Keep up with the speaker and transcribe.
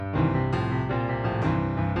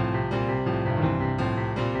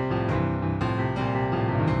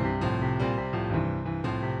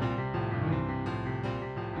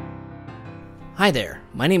Hi there,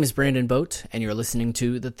 my name is Brandon Boat, and you're listening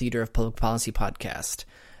to the Theater of Public Policy podcast.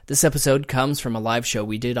 This episode comes from a live show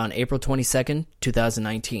we did on April 22nd,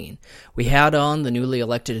 2019. We had on the newly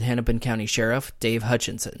elected Hennepin County Sheriff, Dave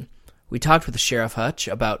Hutchinson. We talked with Sheriff Hutch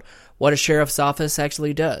about what a sheriff's office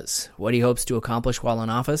actually does, what he hopes to accomplish while in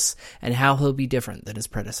office, and how he'll be different than his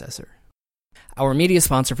predecessor. Our media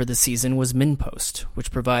sponsor for this season was MinnPost, which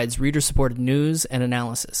provides reader-supported news and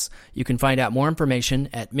analysis. You can find out more information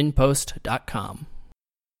at minnpost.com.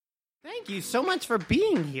 Thank you so much for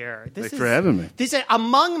being here. Thanks for having me. This is,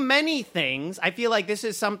 among many things, I feel like this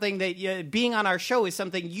is something that being on our show is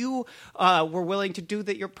something you were willing to do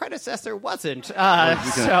that your predecessor wasn't. We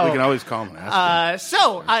can always call him and ask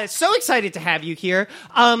him. So excited to have you here.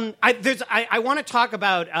 I want to talk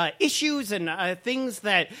about issues and things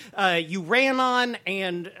that you ran on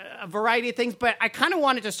and a variety of things, but I kind of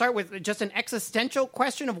wanted to start with just an existential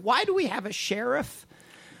question of why do we have a sheriff?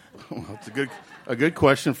 Well, it's a good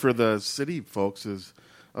question for the city folks. Is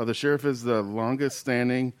the sheriff is the longest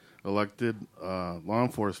standing elected law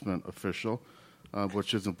enforcement official,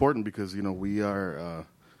 which is important because we are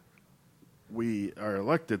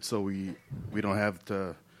elected, so we don't have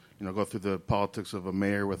to go through the politics of a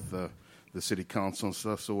mayor with the city council and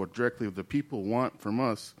stuff. So what directly the people want from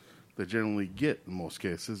us, they generally get in most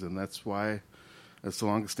cases, and that's why it's the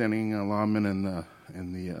longest standing lawmen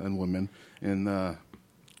and women in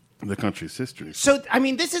the country's history. So, I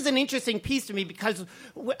mean, this is an interesting piece to me because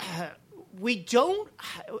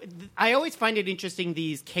I always find it interesting,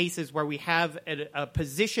 these cases where we have a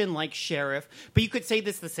position like sheriff, but you could say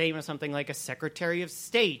this the same as something like a secretary of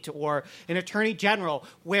state or an attorney general,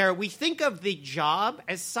 where we think of the job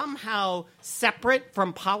as somehow separate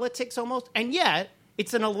from politics almost, and yet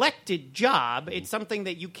it's an elected job. It's something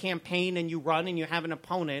that you campaign and you run and you have an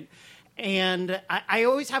opponent. And I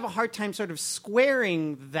always have a hard time sort of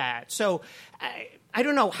squaring that. So I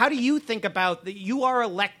don't know. How do you think about that? You are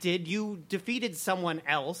elected. You defeated someone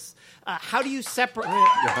else. How do you separate?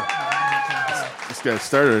 This guy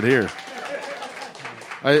started here.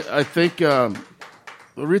 I think the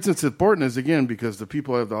reason it's important is, again, because the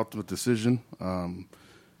people have the ultimate decision. And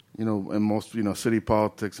most city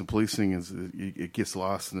politics and policing it gets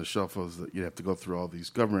lost in the shuffles that you have to go through all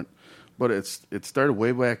these government. But it started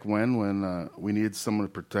way back when we needed someone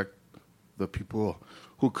to protect the people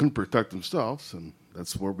who couldn't protect themselves, and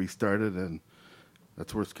that's where we started, and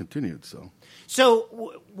that's where it's continued. So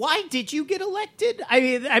why did you get elected?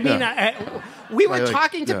 We were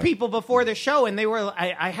talking to people before the show, and they were.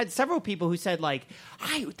 I had several people who said, like,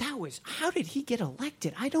 how did he get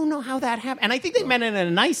elected? I don't know how that happened, and I think they meant it in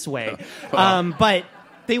a nice way, but.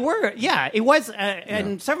 They were, it was,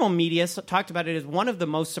 and several media talked about it as one of the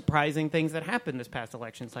most surprising things that happened this past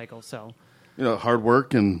election cycle. So, hard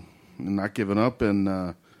work and not giving up,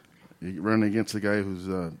 and you run against a guy who's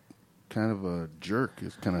kind of a jerk.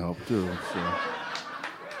 It's kind of helped too.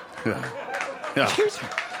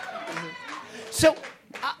 So,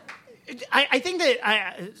 I think that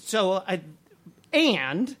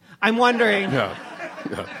and I'm wondering.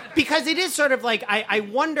 Because it is sort of like, I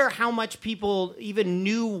wonder how much people even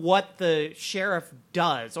knew what the sheriff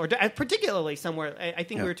does, or particularly somewhere, I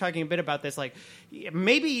think we were talking a bit about this, like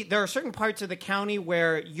maybe there are certain parts of the county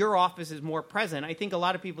where your office is more present. I think a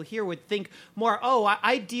lot of people here would think more,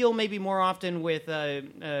 I deal maybe more often with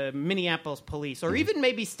Minneapolis police, or even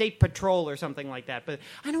maybe state patrol or something like that, but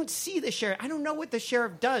I don't see the sheriff. I don't know what the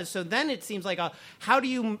sheriff does. So then it seems like, how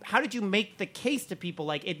did you make the case to people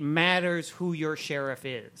like it matters who your sheriff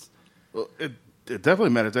is? Well, it definitely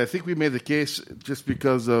matters. I think we made the case just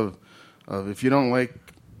because of if you don't like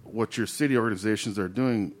what your city organizations are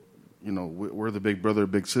doing, we're the big brother,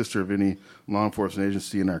 big sister of any law enforcement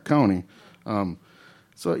agency in our county.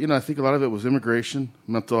 So I think a lot of it was immigration,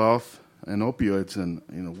 mental health, and opioids,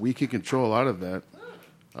 and we can control a lot of that.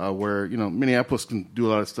 Where Minneapolis can do a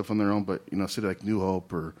lot of stuff on their own, but a city like New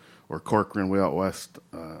Hope or Corcoran way out west,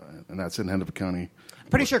 and that's in Hennepin County.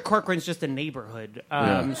 Pretty sure Corcoran's just a neighborhood.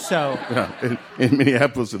 In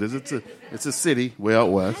Minneapolis it is. It's a city way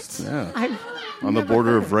out west. Yeah, on the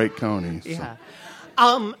border of Wright County. So. Yeah.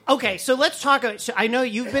 Okay, so let's talk. I know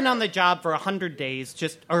you've been on the job for 100 days,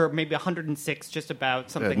 or maybe 106, just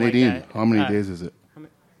about something Nadine, like that. How many days is it?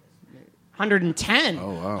 110.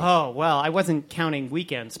 Oh wow. Oh well, I wasn't counting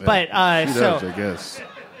weekends, but I guess.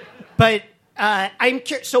 But I'm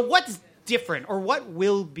curious. So what's different, or what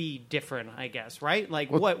will be different, I guess, right? Like,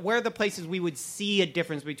 where are the places we would see a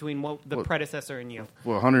difference between the predecessor and you?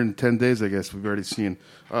 Well, 110 days, I guess, we've already seen.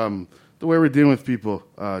 The way we're dealing with people,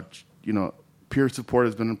 peer support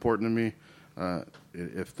has been important to me.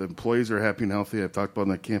 If the employees are happy and healthy, I've talked about in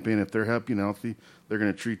that campaign, if they're happy and healthy, they're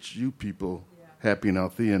going to treat you people happy and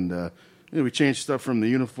healthy. And we changed stuff from the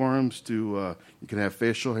uniforms to you can have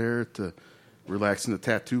facial hair to relaxing the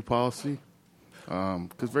tattoo policy.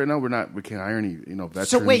 Because right now we can't hire any veterans.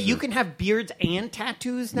 So wait, you can have beards and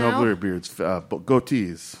tattoos now? No beards, but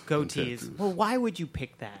goatees. Goatees. Well, why would you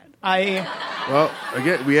pick that? Well,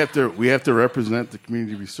 again, we have to represent the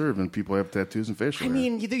community we serve, and people have tattoos and facial hair. I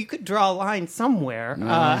mean, you could draw a line somewhere.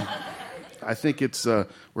 I think it's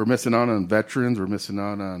we're missing out on veterans. We're missing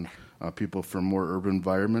out on people from more urban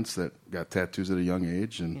environments that got tattoos at a young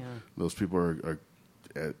age, and those people are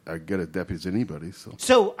good at deputies as anybody.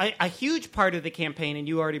 So a huge part of the campaign, and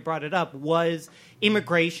you already brought it up, was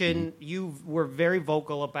immigration. Mm-hmm. You were very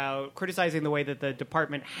vocal about criticizing the way that the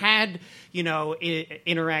department had,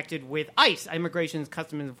 interacted with ICE, Immigration and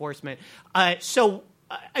Customs Enforcement.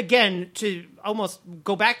 Again, to almost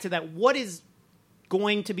go back to that, what is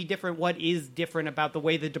going to be different? What is different about the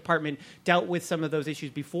way the department dealt with some of those issues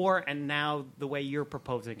before and now the way you're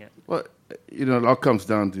proposing it? Well, it all comes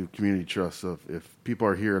down to community trust. So if people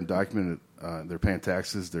are here undocumented, they're paying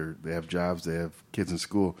taxes, they have jobs, they have kids in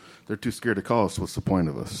school, they're too scared to call us. What's the point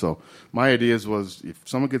of us? So my ideas was if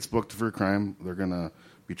someone gets booked for a crime, they're going to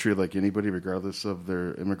be treated like anybody regardless of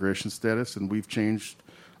their immigration status. And we've changed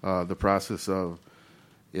the process of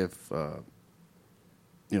if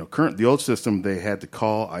the old system, they had to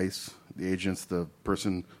call ICE, the agents, the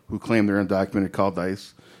person who claimed they're undocumented called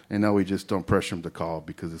ICE, and now we just don't pressure them to call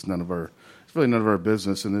because it's really none of our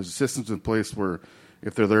business. And there's systems in place where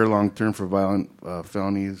if they're there long term for violent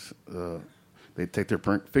felonies, they take their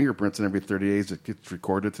fingerprints, and every 30 days it gets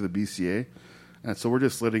recorded to the BCA. And so we're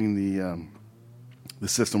just letting the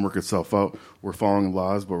system work itself out. We're following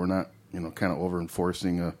laws, but we're not kind of over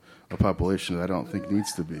enforcing a population that I don't think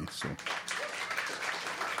needs to be. So.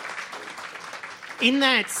 In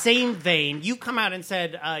that same vein, you come out and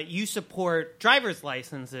said you support driver's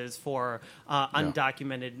licenses for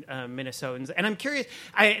undocumented Minnesotans, and I'm curious.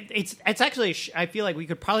 It's actually I feel like we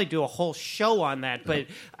could probably do a whole show on that. But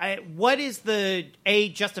what is the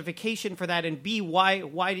justification for that, and B, why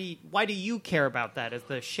do you care about that as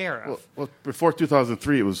the sheriff? Well, before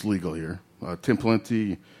 2003, it was legal here. Tim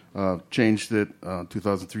Pawlenty changed it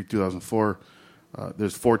 2003, 2004.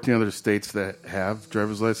 There's 14 other states that have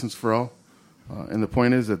driver's license for all. And the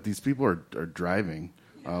point is that these people are driving.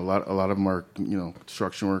 A lot of them are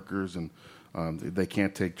construction workers, and they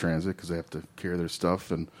can't take transit because they have to carry their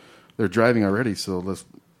stuff, and they're driving already. So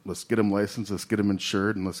let's get them licensed, let's get them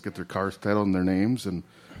insured, and let's get their cars titled in their names, and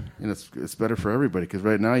it's better for everybody. Because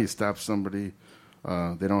right now you stop somebody,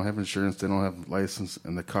 they don't have insurance, they don't have license,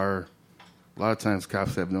 and the car. A lot of times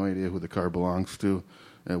cops have no idea who the car belongs to.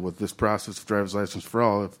 And with this process of driver's license for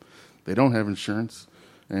all, if they don't have insurance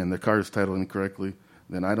and the car is titled incorrectly,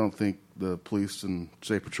 then I don't think the police and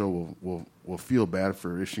State Patrol will feel bad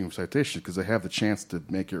for issuing a citation because they have the chance to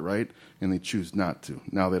make it right, and they choose not to.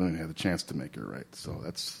 Now they don't even have the chance to make it right. So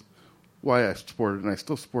that's why I support it, and I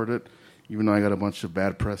still support it, even though I got a bunch of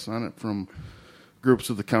bad press on it from groups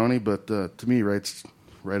of the county. But to me, right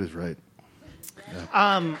is right.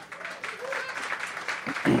 Yeah.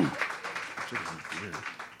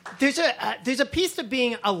 There's a piece to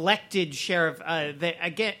being elected sheriff. That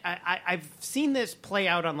again, I've seen this play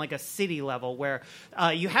out on like a city level where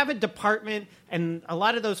you have a department, and a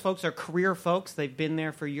lot of those folks are career folks. They've been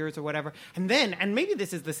there for years or whatever. And then, and maybe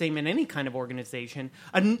this is the same in any kind of organization,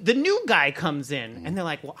 the new guy comes in, and they're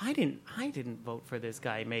like, "Well, I didn't vote for this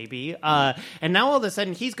guy, maybe." And now all of a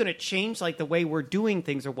sudden he's going to change like the way we're doing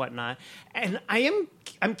things or whatnot. And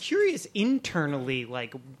I'm curious internally,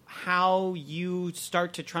 like how you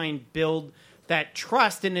start to try and build that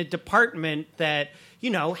trust in a department that,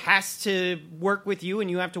 has to work with you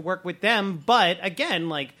and you have to work with them. But again,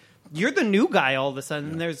 like you're the new guy all of a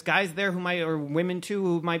sudden. Yeah. There's guys there or women too,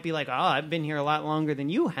 who might be like, "Oh, I've been here a lot longer than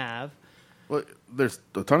you have." Well, there's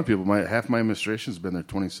a ton of people. Half my administration's been there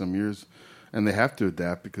 20-some years, and they have to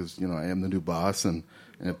adapt because, I am the new boss, and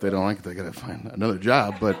if they don't like it, they got to find another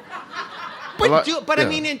job. But I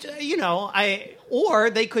mean, or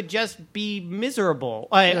they could just be miserable.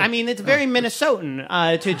 I mean, it's very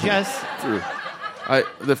Minnesotan to just. True.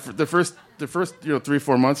 The first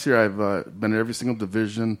 3-4 months here, I've been in every single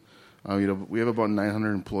division. We have about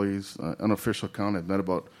 900 employees. Unofficial count, I've met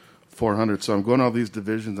about 400. So I'm going to all these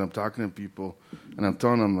divisions. I'm talking to people, and I'm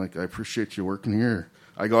telling them like, I appreciate you working here.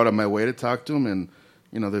 I go out of my way to talk to them, and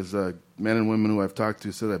there's men and women who I've talked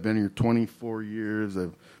to said I've been here 24 years.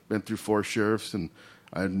 I've been through 4 sheriffs, and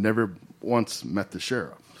I've never once met the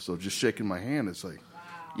sheriff. So just shaking my hand, it's like,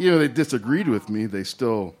 they disagreed with me. They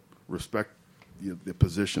still respect the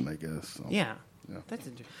position, I guess. So. Yeah. Yeah. That's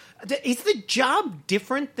interesting. Is the job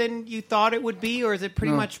different than you thought it would be, or is it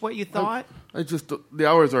pretty much what you thought? I just the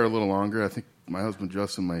hours are a little longer. I think my husband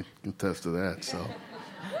Justin might attest to that. So,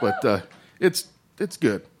 but it's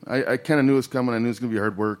good. I kind of knew it was coming. I knew it was going to be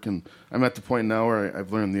hard work, and I'm at the point now where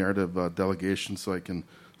I've learned the art of delegation, so I can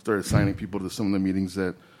start assigning people to some of the meetings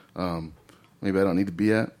that maybe I don't need to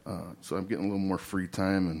be at. So I'm getting a little more free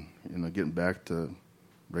time, and getting back to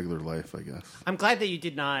regular life, I guess. I'm glad that you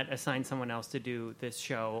did not assign someone else to do this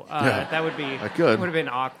show. Yeah, that would be I could. Would have been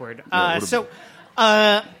awkward.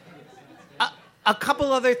 Yeah, A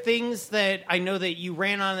couple other things that I know that you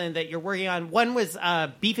ran on and that you're working on. One was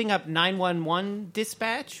beefing up 911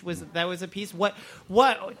 dispatch. Was a piece? What?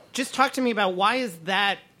 Just talk to me about why is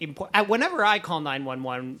that important? Whenever I call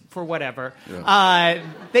 911 for whatever,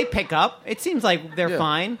 they pick up. It seems like they're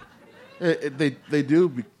fine. They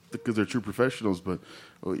do because they're true professionals, but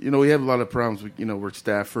we have a lot of problems. We're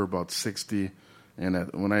staffed for about 60, and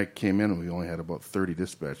when I came in, we only had about 30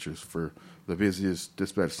 dispatchers for the busiest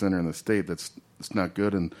dispatch center in the state. It's not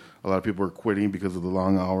good, and a lot of people are quitting because of the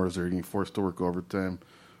long hours or getting forced to work overtime,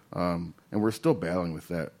 and we're still battling with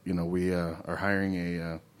that. We are hiring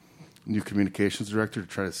a new communications director to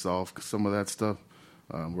try to solve some of that stuff.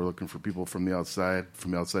 We're looking for people from the outside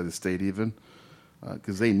the state even,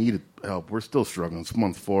 because they need help. We're still struggling. It's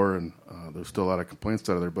month 4, and there's still a lot of complaints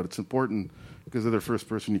out of there. But it's important because they're the first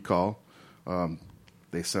person you call.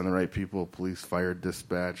 They send the right people: police, fire,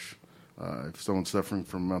 dispatch. If someone's suffering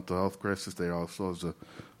from a mental health crisis, they also have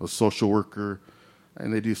a social worker,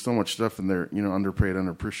 and they do so much stuff. And they're underpaid,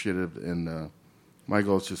 underappreciated. And my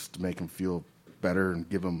goal is just to make them feel better and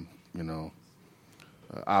give them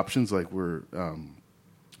options. Like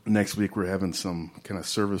next week we're having some kind of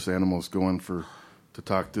service animals going to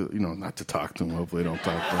talk to, not to talk to them. Hopefully they don't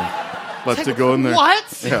talk to them, but to go in there.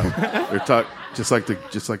 What? Yeah, they talk just like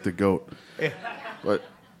the goat. Yeah. But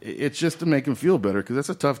it's just to make them feel better, because that's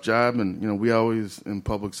a tough job, and we always in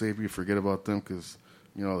public safety forget about them, because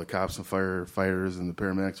the cops and firefighters and the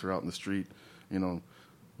paramedics are out in the street,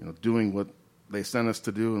 doing what they sent us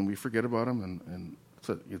to do, and we forget about them, and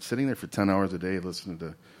so you're sitting there for 10 hours a day listening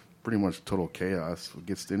to pretty much total chaos. It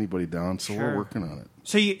gets anybody down, so we're working on it.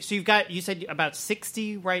 So you said about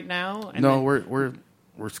 60 right now? And no, we're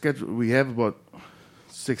scheduled. We have about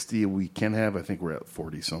 60 we can have. I think we're at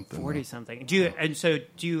 40-something. 40-something. Do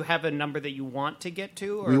you have a number that you want to get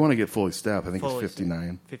to? Or? We want to get fully staffed. I think it's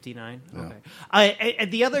 59. 59? Yeah. Okay.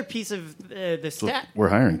 And the other piece of the staff... We're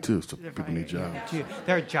hiring, too, so people need jobs.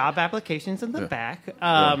 There are job applications in the back.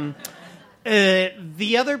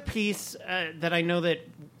 The other piece that I know that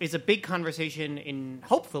is a big conversation in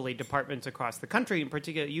hopefully departments across the country, in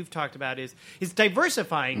particular you've talked about, is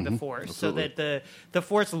diversifying the force. Absolutely. So that the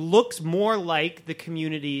force looks more like the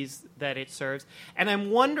communities that it serves. And I'm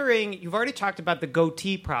wondering, you've already talked about the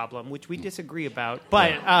goatee problem, which we disagree about,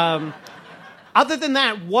 but other than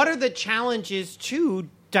that, what are the challenges to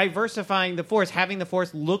diversifying the force, having the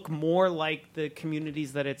force look more like the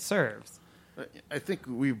communities that it serves? I think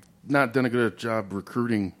we've not done a good job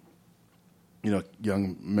recruiting,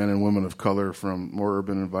 young men and women of color from more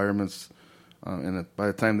urban environments. And by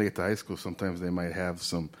the time they get to high school, sometimes they might have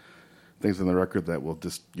some things on the record that will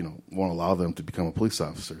just, won't allow them to become a police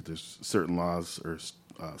officer. There's certain laws or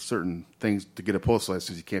certain things to get a post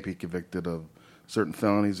license. You can't be convicted of certain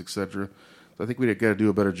felonies, etc. So I think we've got to do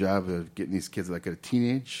a better job of getting these kids like at a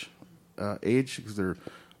teenage age, because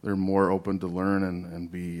they're more open to learn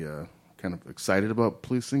and be kind of excited about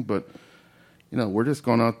policing. But we're just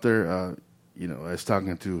going out there. I was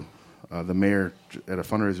talking to the mayor at a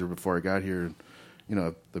fundraiser before I got here.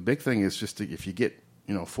 The big thing is just if you get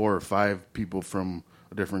 4 or 5 people from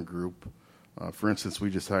a different group. For instance,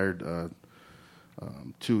 we just hired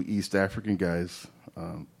 2 East African guys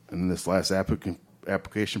in this last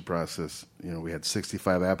application process. We had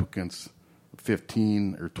 65 applicants.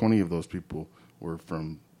 15 or 20 of those people were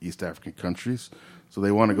from East African countries. So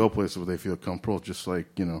they want to go places where they feel comfortable, just like,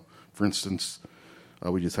 for instance,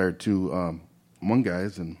 we just hired 2 Hmong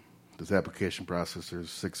guys, and this application process, there's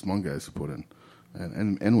 6 Hmong guys to put in,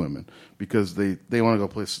 and women, because they want to go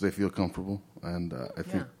places they feel comfortable, and I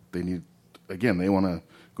think they want to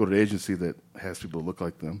go to an agency that has people that look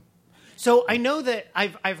like them. So I know that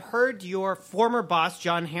I've heard your former boss,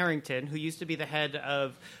 John Harrington, who used to be the head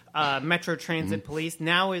of Metro Transit Police,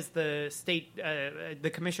 now is the state,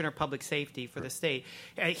 the commissioner of public safety for the state.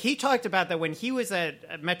 He talked about that when he was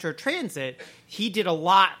at Metro Transit, he did a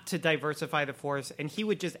lot to diversify the force, and he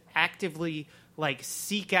would just actively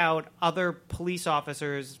seek out other police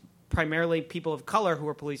officers primarily people of color who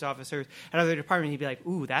are police officers at other departments, he'd be like,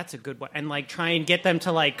 "Ooh, that's a good one," and like try and get them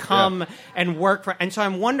to like come and work for. And so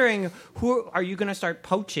I'm wondering, who are you going to start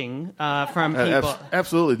poaching from people?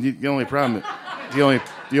 Absolutely. The only problem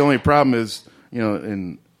is,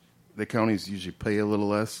 in the counties usually pay a little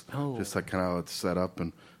less, just like kind of how it's set up.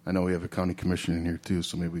 And I know we have a county commissioner in here too,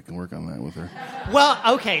 so maybe we can work on that with her.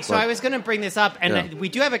 Well, okay, so I was going to bring this up, and we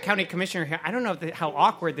do have a county commissioner here. I don't know how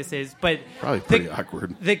awkward this is, but probably pretty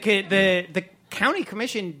awkward. The county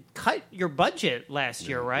commission cut your budget last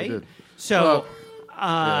year, right? They did. So,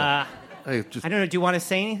 I don't know. Do you want to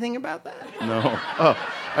say anything about that? No.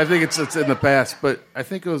 I think it's in the past, but I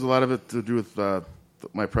think it was a lot of it to do with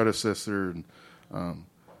my predecessor. And,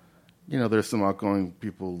 there's some outgoing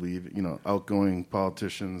people leave, outgoing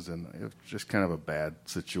politicians, and it's just kind of a bad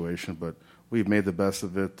situation. But we've made the best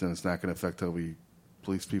of it, and it's not going to affect how we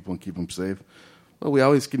police people and keep them safe. But we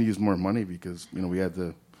always can use more money because, we had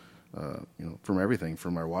the, from everything,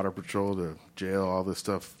 from our water patrol to jail, all this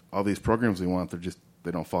stuff, all these programs we want,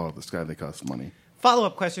 they don't fall out of the sky. They cost money.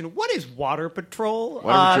 Follow-up question. What is Water Patrol?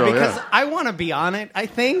 Because I want to be on it, I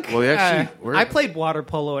think. Well, actually, I played water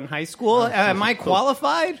polo in high school. Am I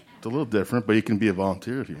qualified? It's a little different, but you can be a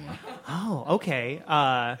volunteer if you want. Oh, okay.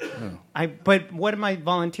 But what am I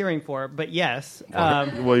volunteering for? But yes.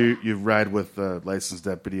 Well, you ride with a licensed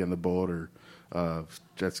deputy on the boat or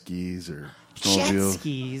jet skis or snowmobiles. Jet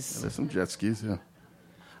skis? Yeah, there's some jet skis, yeah.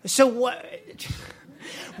 So what...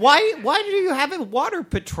 Why do you have a water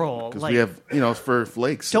patrol? Because we have, for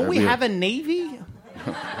lakes. Don't we have a Navy?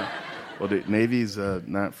 Well, the Navy's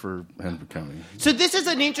not for Hennepin County. So this is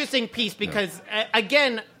an interesting piece because,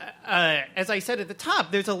 again, as I said at the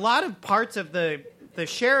top, there's a lot of parts of the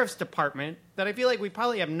sheriff's department that I feel like we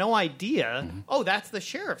probably have no idea. Mm-hmm. Oh, that's the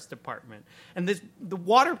sheriff's department. And the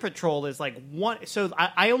water patrol is like one. So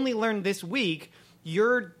I only learned this week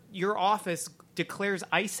your office declares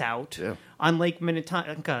ice out on Lake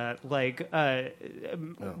Minnetonka.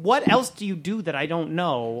 What else do you do that I don't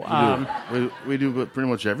know? We do pretty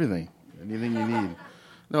much everything. Anything you need.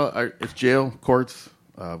 No, it's jail, courts,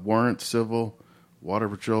 warrant, civil, water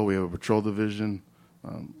patrol. We have a patrol division.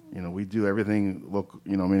 We do everything local.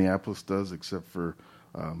 Minneapolis does, except for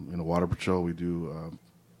water patrol. We do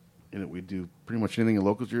pretty much anything a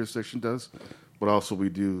local jurisdiction does, but also we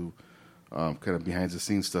do kind of behind the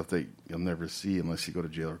scenes stuff that you'll never see unless you go to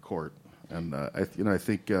jail or court. And I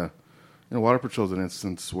think water patrol is an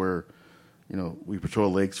instance where we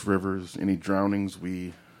patrol lakes, rivers, any drownings.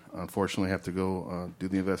 We unfortunately have to go do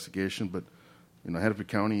the investigation. But Hennepin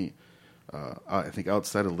County, I think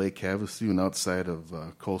outside of Lake Havasu and outside of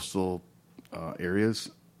coastal areas,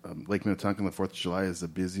 Lake Minnetonka on the 4th of July is the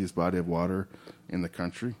busiest body of water in the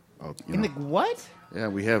country. In the what? Yeah,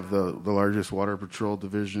 we have the largest water patrol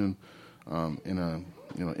division.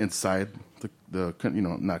 Inside the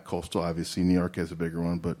not coastal, obviously New York has a bigger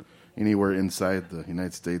one, but anywhere inside the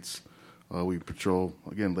United States, we patrol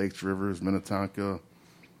again lakes, rivers, Minnetonka.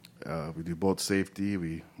 We do boat safety.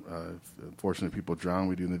 We unfortunately people drown.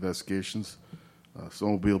 We do the investigations.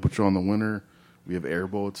 Snowmobile patrol in the winter. We have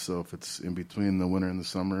airboats, so if it's in between the winter and the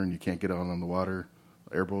summer and you can't get out on the water,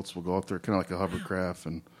 airboats will go out there, kind of like a hovercraft,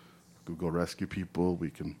 and we'll go rescue people.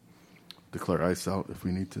 We can declare ice out if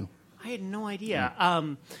we need to. I had no idea.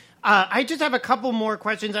 I just have a couple more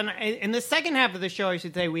questions. And in the second half of the show, I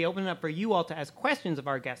should say, we open it up for you all to ask questions of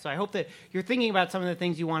our guests. So I hope that you're thinking about some of the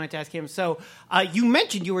things you wanted to ask him. So you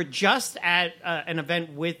mentioned you were just at an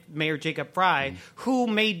event with Mayor Jacob Frey, who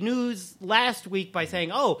made news last week by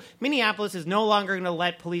saying, Minneapolis is no longer going to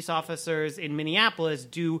let police officers in Minneapolis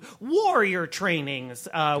do warrior trainings,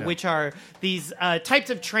 which are these types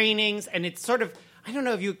of trainings. And it's sort of... I don't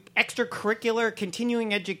know if you extracurricular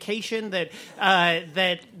continuing education but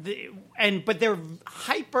they're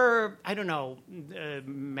hyper. I don't know,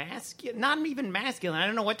 masculine. Not even masculine. I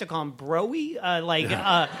don't know what to call them. Bro-y.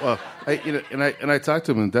 Well, I talked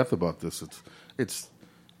to him in depth about this. It's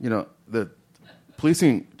the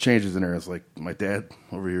policing changes in areas. Like my dad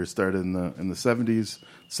over here started in the 70s.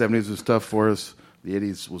 70s was tough for us. The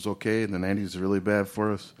 80s was okay, and the 90s was really bad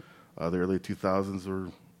for us. The early 2000s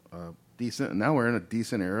were. Decent, and now we're in a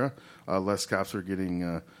decent era. Less cops are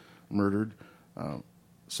getting murdered.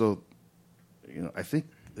 So, I think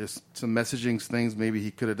there's some messaging things maybe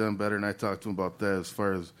he could have done better, and I talked to him about that as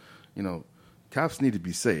far as, cops need to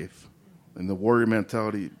be safe. And the warrior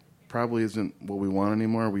mentality probably isn't what we want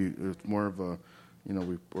anymore. It's more of a,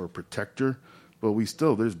 we're a protector, but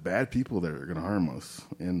there's bad people that are going to harm us.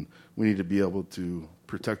 And we need to be able to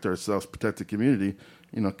protect ourselves, protect the community.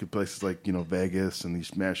 Places like Vegas and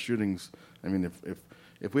these mass shootings. I mean,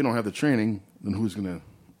 if we don't have the training, then who's gonna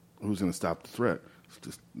stop the threat? It's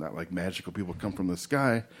just not like magical people come from the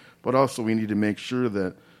sky. But also we need to make sure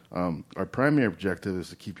that our primary objective is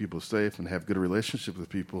to keep people safe and have good relationships with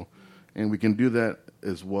people. And we can do that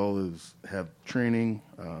as well as have training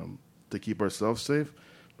to keep ourselves safe.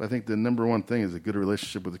 But I think the number one thing is a good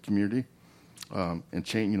relationship with the community, and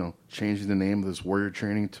changing the name of this warrior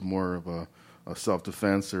training to more of a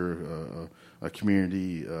self-defense or a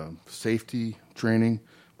community safety training.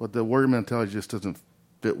 But the warrior mentality just doesn't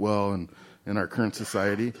fit well in our current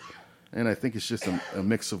society. And I think it's just a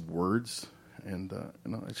mix of words. And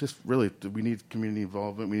it's just really, we need community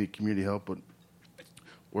involvement, we need community help, but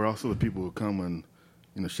we're also the people who come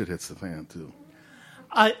when shit hits the fan too.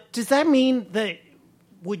 Does that mean that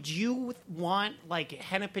would you want like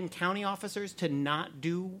Hennepin County officers to not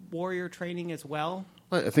do warrior training as well?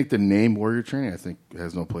 I think the name warrior training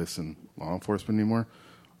has no place in law enforcement anymore.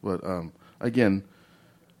 But again,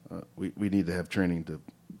 we need to have training to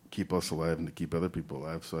keep us alive and to keep other people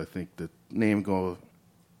alive. So I think the name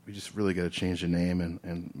we just really got to change the name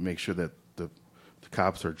and make sure that the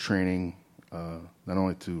cops are training not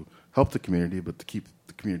only to help the community, but to keep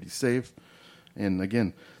the community safe. And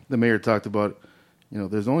again, the mayor talked about,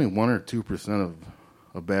 there's only 1 or 2%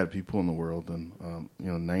 of bad people in the world, and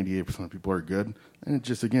 98% of people are good. And it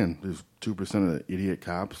just, again, there's 2% of the idiot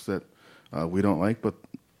cops that we don't like, but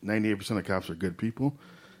 98% of cops are good people.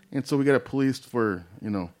 And so we got to police for,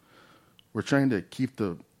 we're trying to keep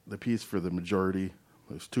the peace for the majority.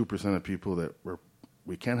 There's 2% of people that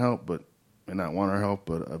we can help, but may not want our help,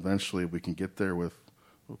 but eventually we can get there with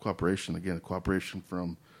cooperation. Again, cooperation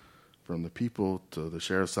from the people to the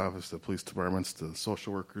sheriff's office, the police departments, to the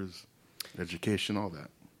social workers, education, all that.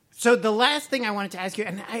 So the last thing I wanted to ask you,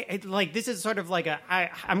 and this is sort of like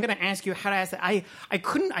I'm going to ask you how to ask that. I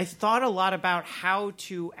thought a lot about how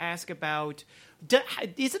to ask about.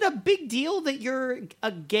 Is it a big deal that you're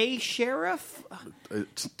a gay sheriff?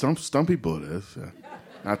 Some people it is.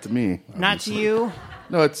 Not to me. Obviously. Not to you?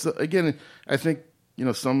 No, it's again. I think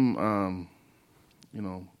some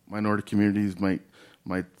minority communities might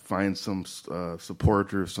find some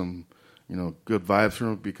support or some good vibes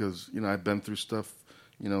from it because I've been through stuff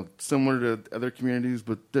similar to other communities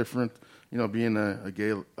but different. Being a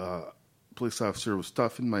gay police officer was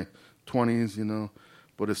tough in my 20s.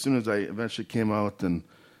 But as soon as I eventually came out, and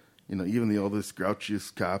even the oldest,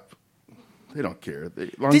 grouchiest cop, they don't care.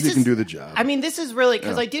 As long as you can do the job. I mean, this is really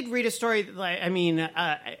because I did read a story.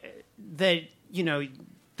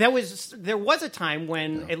 There was a time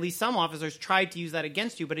when at least some officers tried to use that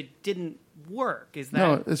against you, but it didn't work. Is that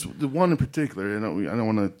no? It's the one in particular. I don't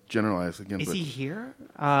want to generalize again. Is he here?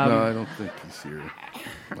 No, I don't think he's here.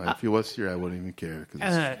 If he was here, I wouldn't even care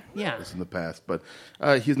because it's in the past. But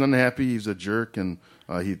he's unhappy. He's a jerk, and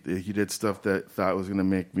he did stuff that thought was going to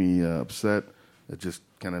make me upset. It just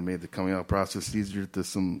kind of made the coming out process easier to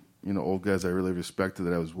some old guys I really respected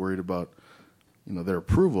that I was worried about their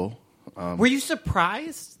approval. Were you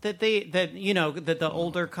surprised that the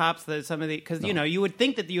older cops, that some of the, because you would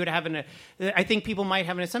think that you would have I think people might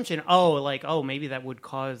have an assumption, maybe that would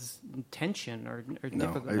cause tension or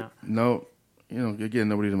difficulty. No, again,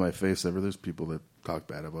 nobody to my face ever. There's people that talk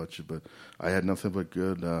bad about you, but I had nothing but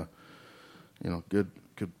good, good.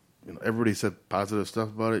 Everybody said positive stuff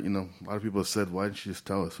about it. A lot of people have said, "Why didn't you just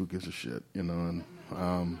tell us? Who gives a shit?" And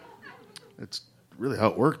it's really how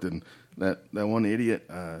it worked. And that one idiot,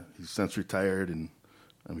 he's since retired, and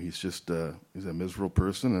he's just he's a miserable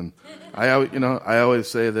person. And I always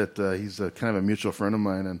say that he's kind of a mutual friend of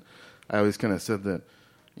mine, and I always kind of said that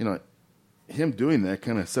him doing that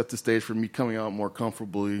kind of set the stage for me coming out more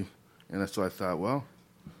comfortably. And so I thought, well,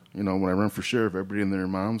 when I run for sheriff, everybody and their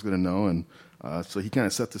mom's going to know. And so he kind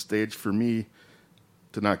of set the stage for me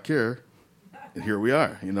to not care. And here we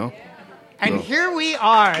are, And here we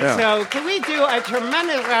are. Yeah. So can we do a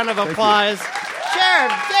tremendous round of applause?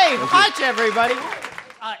 Sheriff Dave Hutch, everybody.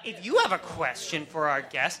 If you have a question for our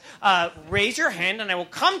guest, raise your hand, and I will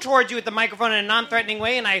come towards you with the microphone in a non-threatening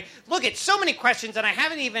way. And I look at so many questions, and I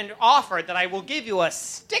haven't even offered that I will give you a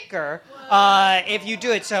sticker if you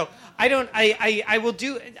do it. So I will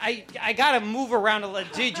do. I gotta move around a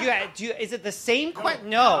little. Do you? Is it the same question?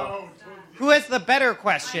 No. Who has the better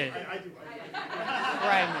question? I do.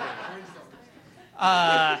 Right.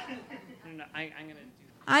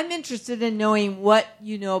 I'm interested in knowing what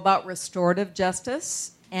you know about restorative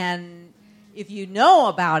justice, and if you know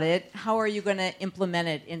about it, how are you going to implement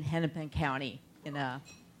it in Hennepin County in an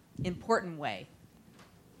important way?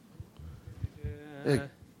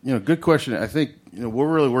 Good question. I think we're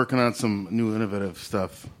really working on some new innovative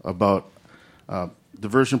stuff about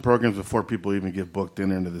diversion programs before people even get booked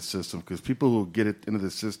into the system, because people who get it into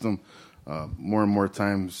the system more and more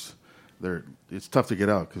times it's tough to get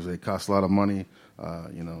out because they cost a lot of money,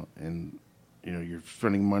 and you're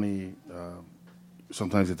spending money.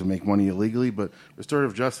 Sometimes you have to make money illegally, but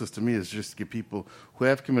restorative justice to me is just to get people who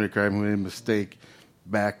have committed crime, who made a mistake,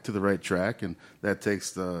 back to the right track, and that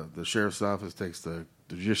takes the sheriff's office, takes the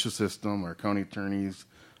judicial system, our county attorneys,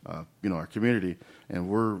 our community, and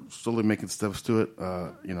we're slowly making steps to it.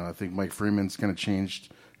 I think Mike Freeman's kind of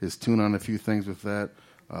changed his tune on a few things with that,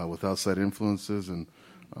 with outside influences, and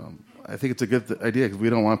I think it's a good idea because we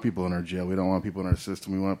don't want people in our jail. We don't want people in our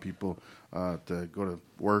system. We want people to go to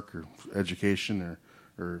work or education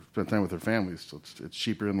or spend time with their families. So it's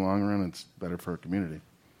cheaper in the long run. It's better for our community.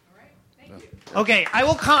 All right, thank you. Okay, I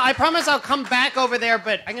will come. I promise I'll come back over there,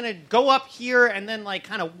 but I'm going to go up here and then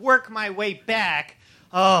kind of work my way back.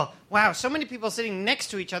 Oh, wow, so many people sitting next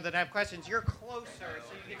to each other that have questions. You're closer,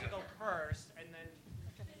 so you get to go first, and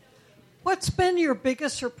then. What's been your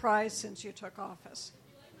biggest surprise since you took office?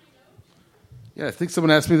 Yeah, I think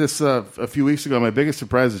someone asked me this a few weeks ago. My biggest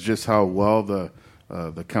surprise is just how well the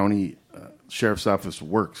county sheriff's office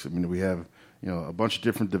works. I mean, we have a bunch of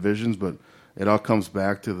different divisions, but it all comes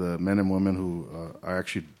back to the men and women who are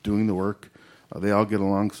actually doing the work. They all get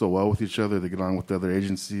along so well with each other. They get along with the other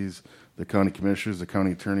agencies, the county commissioners, the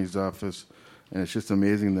county attorney's office, and it's just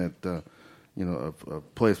amazing that a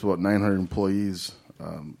place with about 900 employees.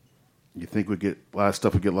 You think a lot of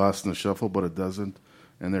stuff would get lost in the shuffle, but it doesn't.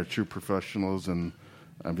 And they're true professionals, and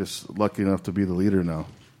I'm just lucky enough to be the leader now.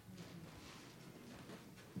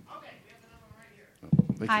 Okay, we have another one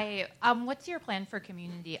right here. Hi. What's your plan for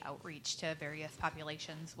community outreach to various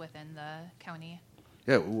populations within the county?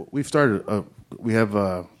 Yeah, we've started. We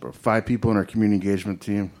have 5 people in our community engagement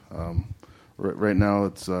team. Right now,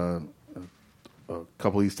 it's a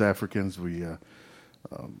couple East Africans. We a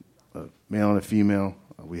male and a female.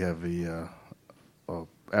 We have a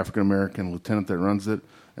African-American lieutenant that runs it,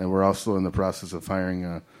 and we're also in the process of hiring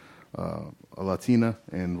a Latina,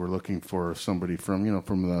 and we're looking for somebody from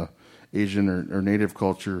the Asian or Native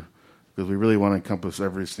culture, because we really want to encompass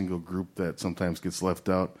every single group that sometimes gets left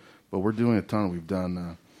out. But we're doing a ton. We've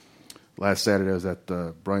done last Saturday I was at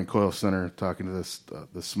the Brian Coyle Center talking to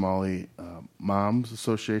the Somali Moms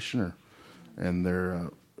Association, and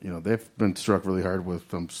they've been struck really hard with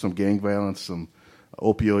some gang violence, some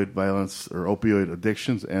opioid violence or opioid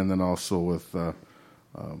addictions, and then also with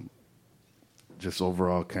just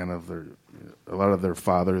overall kind of a lot of their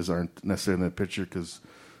fathers aren't necessarily in the picture because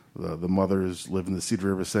the mothers live in the Cedar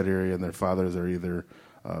Riverside area and their fathers are either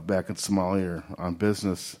back in Somalia or on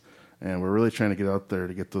business, and we're really trying to get out there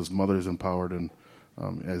to get those mothers empowered. And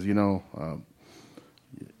as you know,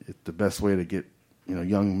 the best way to get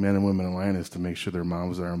young men and women in line is to make sure their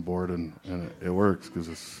moms are on board, and it works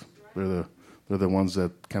because they're the ones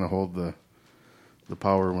that kind of hold the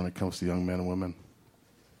power when it comes to young men and women.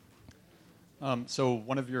 So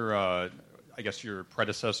one of your, your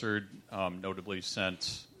predecessor notably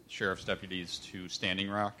sent sheriff's deputies to Standing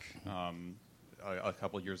Rock a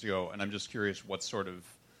couple of years ago, and I'm just curious what sort of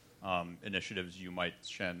initiatives you might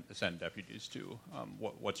send deputies to.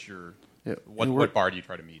 What bar do you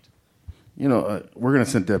try to meet? We're going to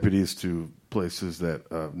send deputies to places that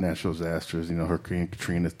natural disasters, Hurricane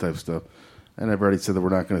Katrina type stuff. And I've already said that we're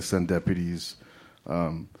not going to send deputies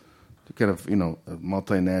to kind of, a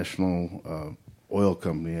multinational oil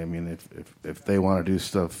company. I mean, if they want to do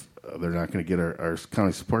stuff, they're not going to get our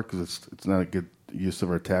county support because it's not a good use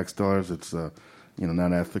of our tax dollars. It's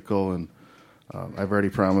not ethical, and I've already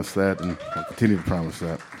promised that, and I'll continue to promise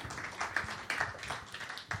that.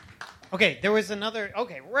 Okay, there was another.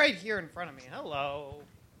 Okay, right here in front of me. Hello.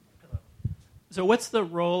 So what's the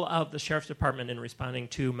role of the Sheriff's Department in responding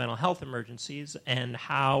to mental health emergencies, and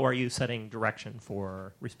how are you setting direction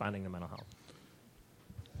for responding to mental health?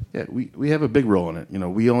 Yeah, we have a big role in it.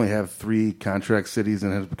 We only have 3 contract cities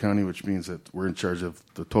in Hennepin County, which means that we're in charge of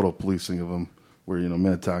the total policing of them, where,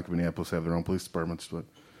 Minnetonka, Minneapolis have their own police departments. But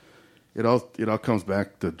it all comes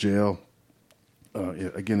back to jail.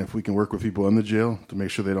 Again, if we can work with people in the jail to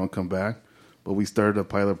make sure they don't come back. But we started a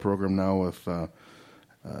pilot program now with...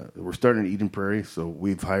 we're starting in Eden Prairie, so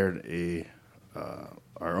we've hired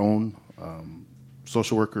our own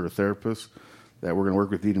social worker or therapist that we're going to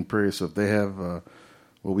work with Eden Prairie. So if they have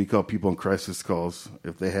what we call people in crisis calls,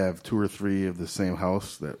 if they have 2 or 3 of the same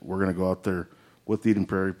house, that we're going to go out there with the Eden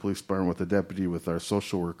Prairie Police Department, with the deputy, with our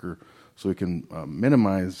social worker, so we can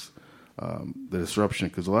minimize the disruption.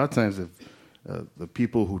 Because a lot of times if the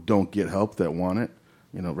people who don't get help that want it,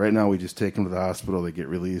 right now we just take them to the hospital, they get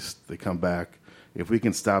released, they come back. If we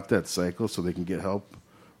can stop that cycle so they can get help,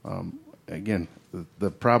 again,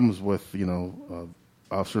 the problems with,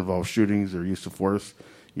 officer-involved shootings or use of force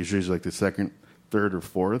usually is like the 2nd, 3rd, or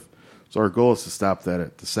 4th. So our goal is to stop that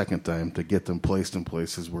at the second time, to get them placed in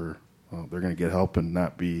places where they're going to get help and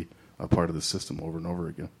not be a part of the system over and over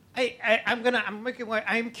again.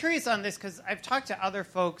 I'm curious on this because I've talked to other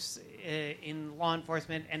folks in law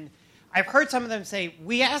enforcement, and I've heard some of them say,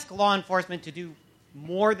 we ask law enforcement to do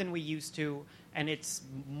more than we used to, and it's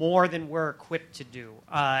more than we're equipped to do.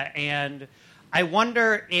 And I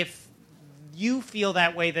wonder if you feel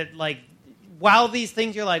that way, that like, while these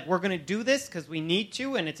things you're like, we're going to do this because we need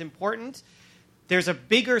to and it's important, there's a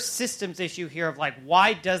bigger systems issue here of like,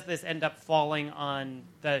 why does this end up falling on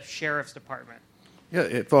the sheriff's department? Yeah,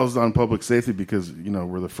 it falls on public safety because,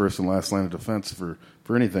 we're the first and last line of defense for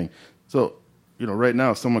anything. So, right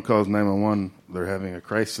now, if someone calls 911, they're having a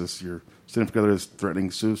crisis, your significant other is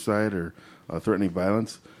threatening suicide or threatening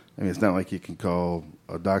violence. I mean, it's not like you can call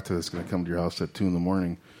a doctor that's going to come to your house at 2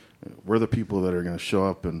 a.m. We're the people that are going to show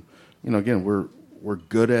up, and again, we're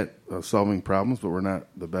good at solving problems, but we're not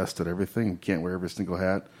the best at everything. We can't wear every single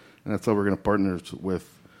hat, and that's why we're going to partner with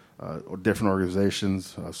different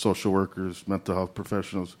organizations, social workers, mental health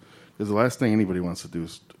professionals, because the last thing anybody wants to do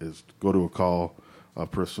is go to a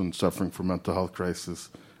person suffering from mental health crisis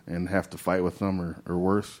and have to fight with them or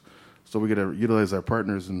worse. So we got to utilize our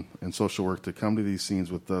partners in social work to come to these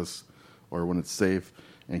scenes with us, or when it's safe,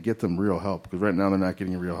 and get them real help. Because right now they're not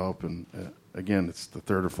getting real help, and again, it's the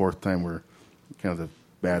third or fourth time where kind of the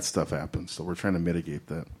bad stuff happens. So we're trying to mitigate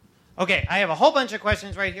that. Okay, I have a whole bunch of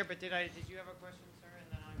questions right here, but did you have a question, sir?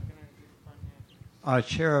 And then I'm going to do the fun hand.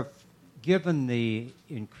 Sheriff, given the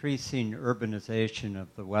increasing urbanization of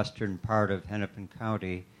the western part of Hennepin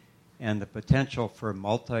County and the potential for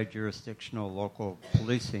multi-jurisdictional local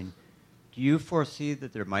policing, do you foresee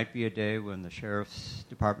that there might be a day when the sheriff's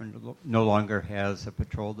department no longer has a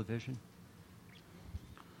patrol division?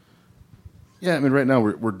 Yeah, I mean, right now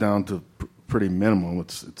we're down to pretty minimum.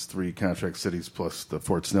 It's 3 contract cities plus the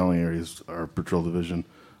Fort Snelling areas, our patrol division.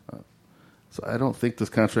 So I don't think those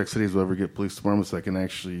contract cities will ever get police departments that can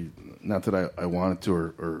actually, not that I wanted to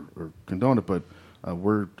or condone it, but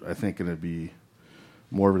we're, I think, going to be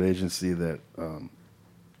more of an agency that,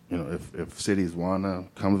 if cities want to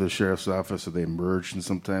come to the sheriff's office, or they merge, and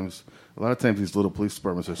sometimes, a lot of times these little police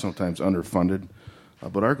departments are sometimes underfunded,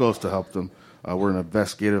 but our goal is to help them. We're an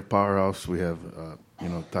investigative powerhouse. We have,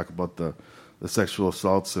 talk about the sexual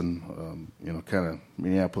assaults and, kind of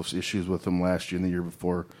Minneapolis issues with them last year and the year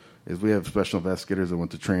before, is we have special investigators that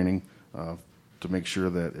went to training to make sure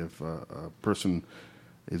that if a person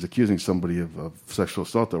is accusing somebody of sexual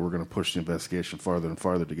assault, that we're going to push the investigation farther and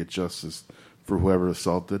farther to get justice for whoever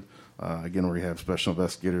assaulted. Again, we have special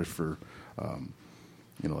investigators for,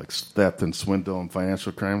 like theft and swindle and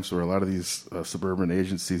financial crimes. So a lot of these suburban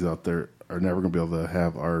agencies out there are never going to be able to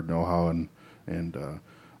have our know-how and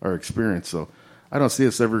our experience. So I don't see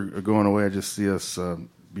us ever going away. I just see us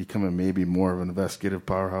becoming maybe more of an investigative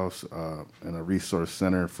powerhouse and a resource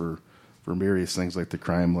center for various things like the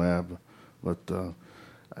crime lab. But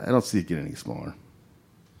I don't see it getting any smaller.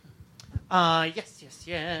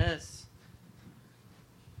 Yes.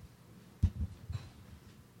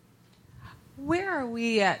 Where are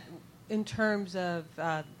we at in terms of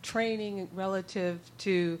training relative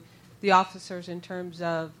to the officers in terms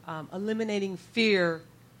of eliminating fear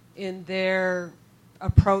in their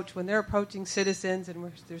approach when they're approaching citizens,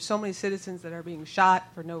 and there's so many citizens that are being shot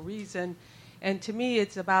for no reason? And to me,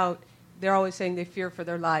 it's about, they're always saying they fear for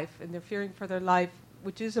their life, and they're fearing for their life,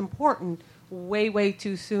 which is important, way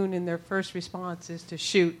too soon in their first response is to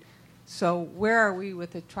shoot. So where are we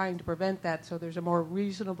with it, trying to prevent that so there's a more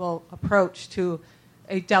reasonable approach to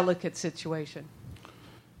a delicate situation?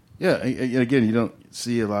 Yeah, and again, you don't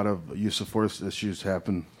see a lot of use of force issues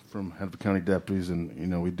happen from Hennepin County deputies,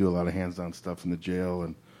 and we do a lot of hands-on stuff in the jail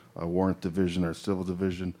and warrant division, our civil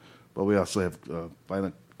division, but we also have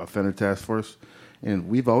violent offender task force, and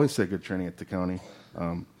we've always had good training at the county.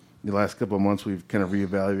 The last couple of months, we've kind of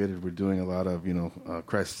reevaluated. We're doing a lot of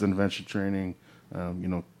crisis intervention training.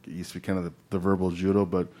 It used to be kind of the verbal judo,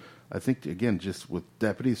 but I think, again, just with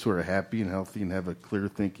deputies who are happy and healthy and have a clear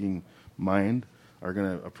thinking mind, are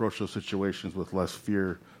going to approach those situations with less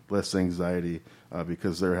fear, less anxiety,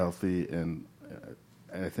 because they're healthy. And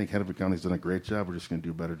I think Hennepin County's done a great job. We're just going to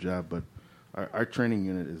do a better job. But our training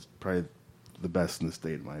unit is probably the best in the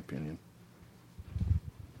state, in my opinion.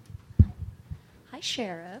 Hi,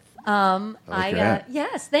 Sheriff.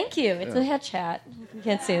 Yes, thank you. It's a head chat. You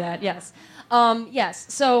can't say that. Yes.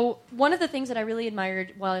 Yes. So one of the things that I really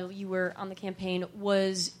admired while you were on the campaign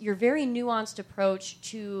was your very nuanced approach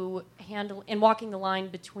to handle and walking the line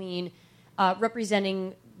between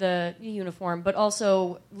representing the uniform, but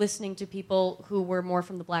also listening to people who were more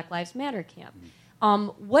from the Black Lives Matter camp.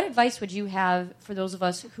 What advice would you have for those of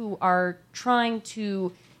us who are trying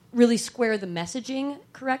to really square the messaging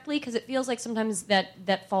correctly? Because it feels like sometimes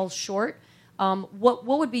that falls short. What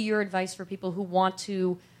would be your advice for people who want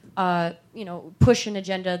to push an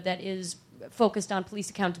agenda that is focused on police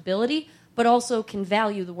accountability, but also can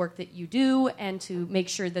value the work that you do and to make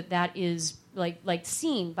sure that is like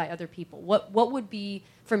seen by other people? What would be,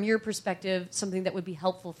 from your perspective, something that would be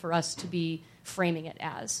helpful for us to be framing it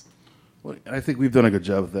as? Well, I think we've done a good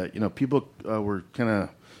job of that. People were kind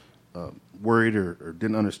of worried or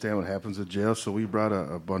didn't understand what happens at jail, so we brought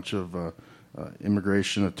a bunch of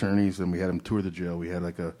immigration attorneys, and we had them tour the jail. We had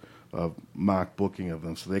like a mock booking of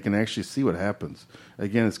them so they can actually see what happens.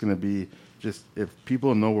 Again, it's going to be just if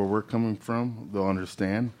people know where we're coming from, they'll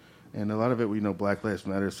understand. And a lot of it, we know Black Lives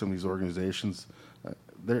Matter, some of these organizations,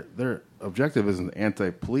 their objective isn't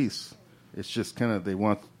anti-police. It's just kind of they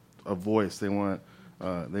want a voice. They want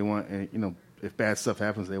if bad stuff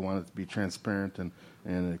happens, they want it to be transparent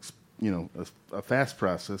and a fast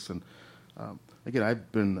process. And again,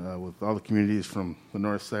 I've been with all the communities from the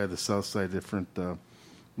north side, the south side, different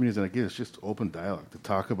communities, and again, it's just open dialogue to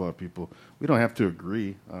talk about people. We don't have to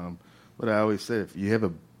agree, but I always say if you have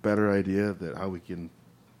a better idea that how we can,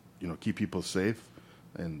 keep people safe,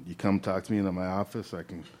 and you come talk to me in my office, I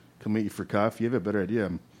can come meet you for coffee. You have a better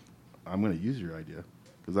idea, I'm going to use your idea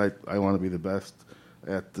because I want to be the best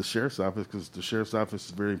at the sheriff's office because the sheriff's office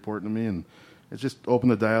is very important to me, and it's just open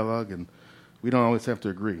the dialogue, and we don't always have to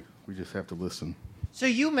agree. We just have to listen. So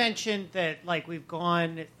you mentioned that we've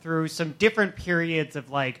gone through some different periods of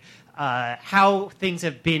how things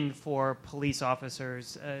have been for police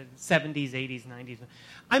officers, 70s, 80s, 90s.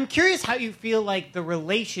 I'm curious how you feel like the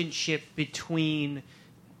relationship between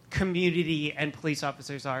community and police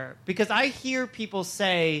officers are, because I hear people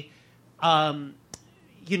say,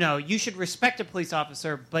 you should respect a police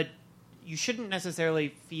officer, but you shouldn't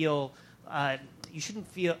necessarily feel.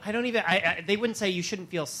 They wouldn't say you shouldn't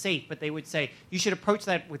feel safe, but they would say you should approach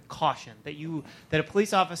that with caution. That a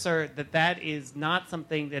police officer, that is not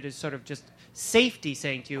something that is sort of just safety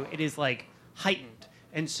saying to you. It is heightened.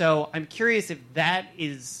 And so I'm curious if that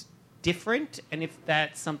is different and if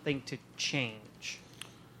that's something to change.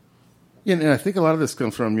 Yeah, and I think a lot of this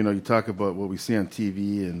comes from, you talk about what we see on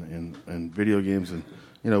TV and video games. And,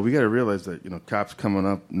 we got to realize that, cops coming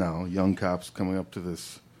up now, young cops coming up to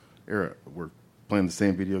this era, we're playing the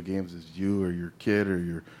same video games as you or your kid or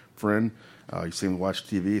your friend. You see them watch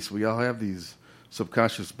TV. So we all have these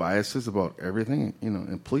subconscious biases about everything,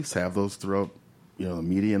 and police have those throughout, the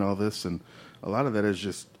media and all this. And a lot of that is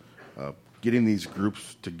just getting these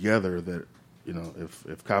groups together that,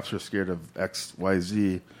 if cops are scared of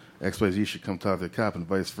XYZ should come talk to the cop, and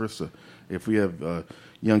vice versa. If we have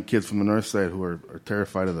young kids from the north side who are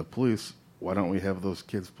terrified of the police, why don't we have those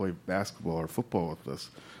kids play basketball or football with us?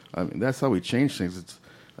 I mean, that's how we change things. It's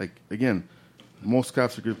again, most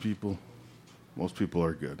cops are good people. Most people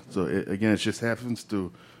are good. So, it just happens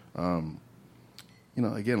to, again,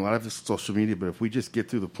 a lot of it's social media, but if we just get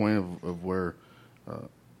to the point of where,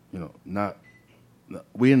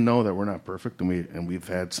 we know that we're not perfect, and we've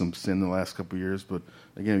had some sin the last couple of years, but,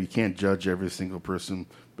 again, you can't judge every single person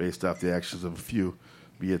based off the actions of a few,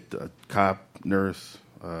 be it a cop, nurse,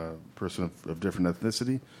 person of different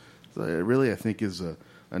ethnicity. So it really, I think, is a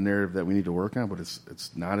narrative that we need to work on, but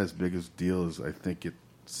it's not as big a deal as I think it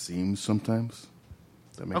seems sometimes.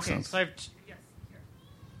 That makes sense. So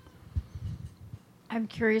I'm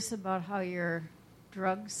curious about how your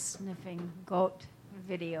drug-sniffing goat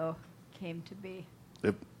video came to be.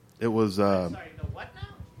 It was... sorry, the what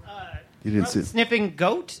now? You didn't see it. Sniffing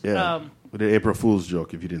goat? Yeah. With the April Fool's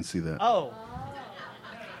joke, if you didn't see that. Oh.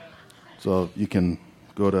 So you can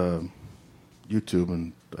go to YouTube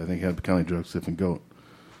and I think had County Drug Sniffing Goat.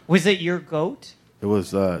 Was it your goat? It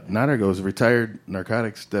was not our goat. It was a retired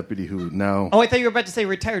narcotics deputy who now... Oh, I thought you were about to say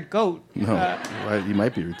retired goat. No, he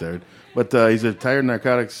might be retired. But he's a retired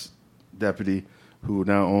narcotics deputy who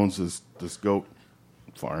now owns this goat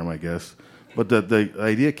farm, I guess. But the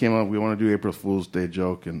idea came up, we want to do April Fool's Day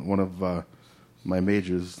joke, and one of my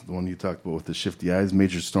majors, the one you talked about with the shifty eyes,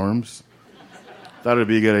 Major Storms, thought it would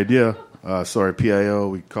be a good idea. So our PIO,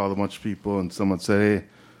 we called a bunch of people, and someone said, hey,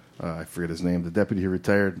 I forget his name, the deputy who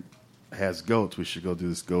retired has goats. We should go do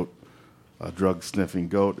this goat, drug-sniffing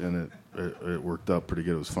goat, and it worked out pretty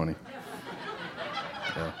good. It was funny.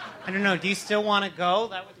 Yeah. I don't know. Do you still want to go?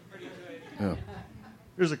 That was pretty good. Yeah.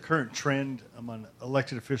 There's a current trend among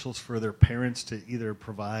elected officials for their parents to either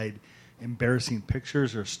provide embarrassing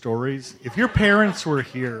pictures or stories. If your parents were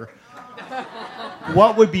here,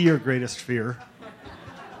 what would be your greatest fear?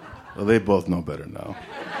 Well, they both know better now.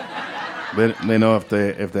 they know if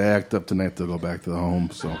they act up tonight, they'll go back to the home.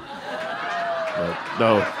 So, but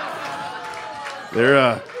no,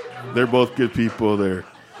 they're both good people. They're,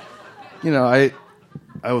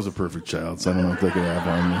 I was a perfect child, so I don't know if they could have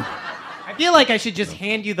on me. I feel like I should just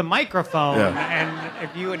hand you the microphone, Yeah. and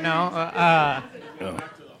if you would know.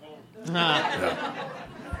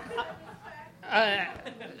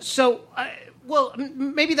 Well,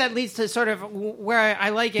 maybe that leads to sort of where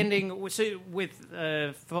I like ending with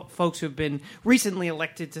folks who've been recently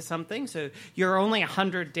elected to something. So you're only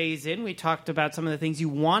 100 days in. We talked about some of the things you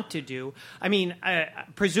want to do. I mean,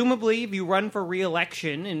 presumably, if you run for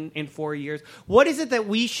re-election in 4 years, what is it that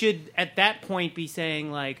we should, at that point, be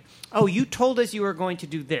saying, like, oh, you told us you were going to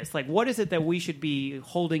do this? Like, what is it that we should be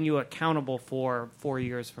holding you accountable for 4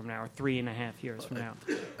 years from now or 3.5 years from now?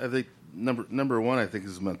 I think number one, I think,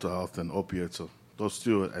 is mental health and opioids. So those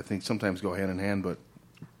two, I think, sometimes go hand in hand, but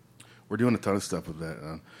we're doing a ton of stuff with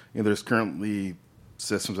that. There's currently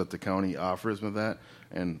systems that the county offers with that,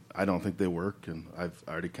 and I don't think they work. And I've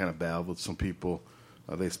already kind of battled with some people.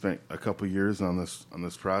 They spent a couple years on this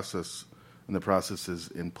process, and the process is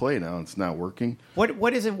in play now, and it's not working.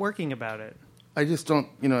 What isn't working about it? I just don't.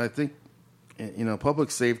 I think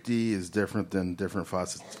public safety is different than different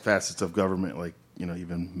facets of government, like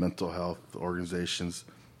even mental health organizations.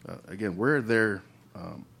 Again, we're there.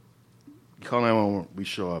 Call 911, we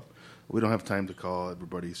show up. We don't have time to call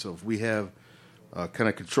everybody. So if we have kind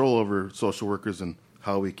of control over social workers and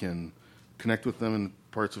how we can connect with them in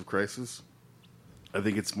parts of crisis, I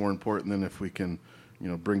think it's more important than if we can,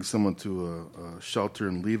 bring someone to a shelter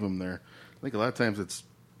and leave them there. I think a lot of times it's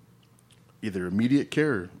either immediate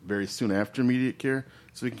care or very soon after immediate care,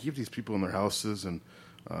 so we can keep these people in their houses and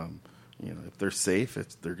if they're safe,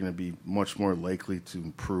 they're going to be much more likely to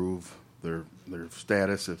improve their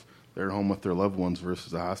status if they're at home with their loved ones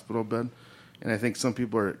versus a hospital bed. And I think some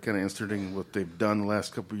people are kind of inserting what they've done the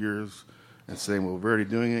last couple of years and saying, well, we're already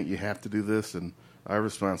doing it, you have to do this. And our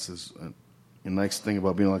response is, a nice thing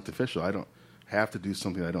about being an elected official, I don't have to do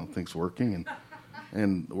something I don't think's working,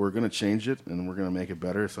 and we're going to change it, and we're going to make it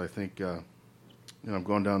better. So I think I'm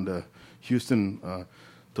going down to Houston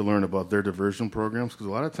to learn about their diversion programs, because a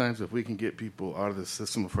lot of times if we can get people out of the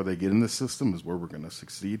system before they get in the system is where we're going to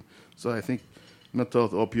succeed. So I think mental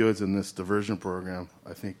health, opioids, and this diversion program,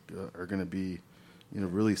 I think, are going to be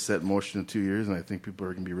really set in motion in 2 years, and I think people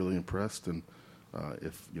are going to be really impressed. And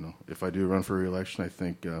if I do run for re-election, I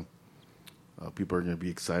think people are going to be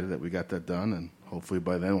excited that we got that done, and hopefully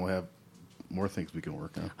by then we'll have more things we can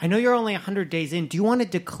work on. I know you're only 100 days in. Do you want to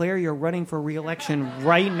declare you're running for re-election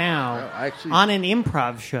right now on an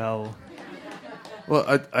improv show?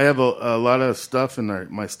 Well, I have a lot of stuff, and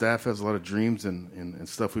my staff has a lot of dreams and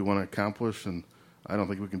stuff we want to accomplish, and I don't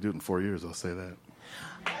think we can do it in 4 years, I'll say that.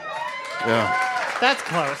 Yeah. That's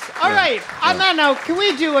close. All right. On that note, can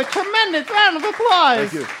we do a tremendous round of applause?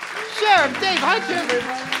 Thank you. Sheriff Dave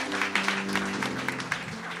Hutchins.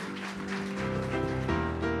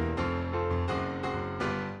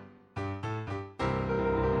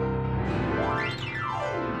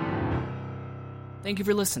 Thank you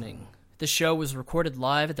for listening. This show was recorded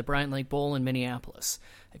live at the Bryant Lake Bowl in Minneapolis.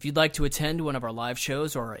 If you'd like to attend one of our live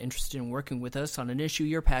shows or are interested in working with us on an issue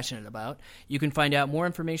you're passionate about, you can find out more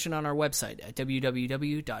information on our website at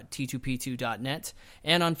www.t2p2.net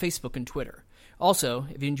and on Facebook and Twitter. Also,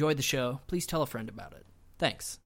 if you enjoyed the show, please tell a friend about it. Thanks.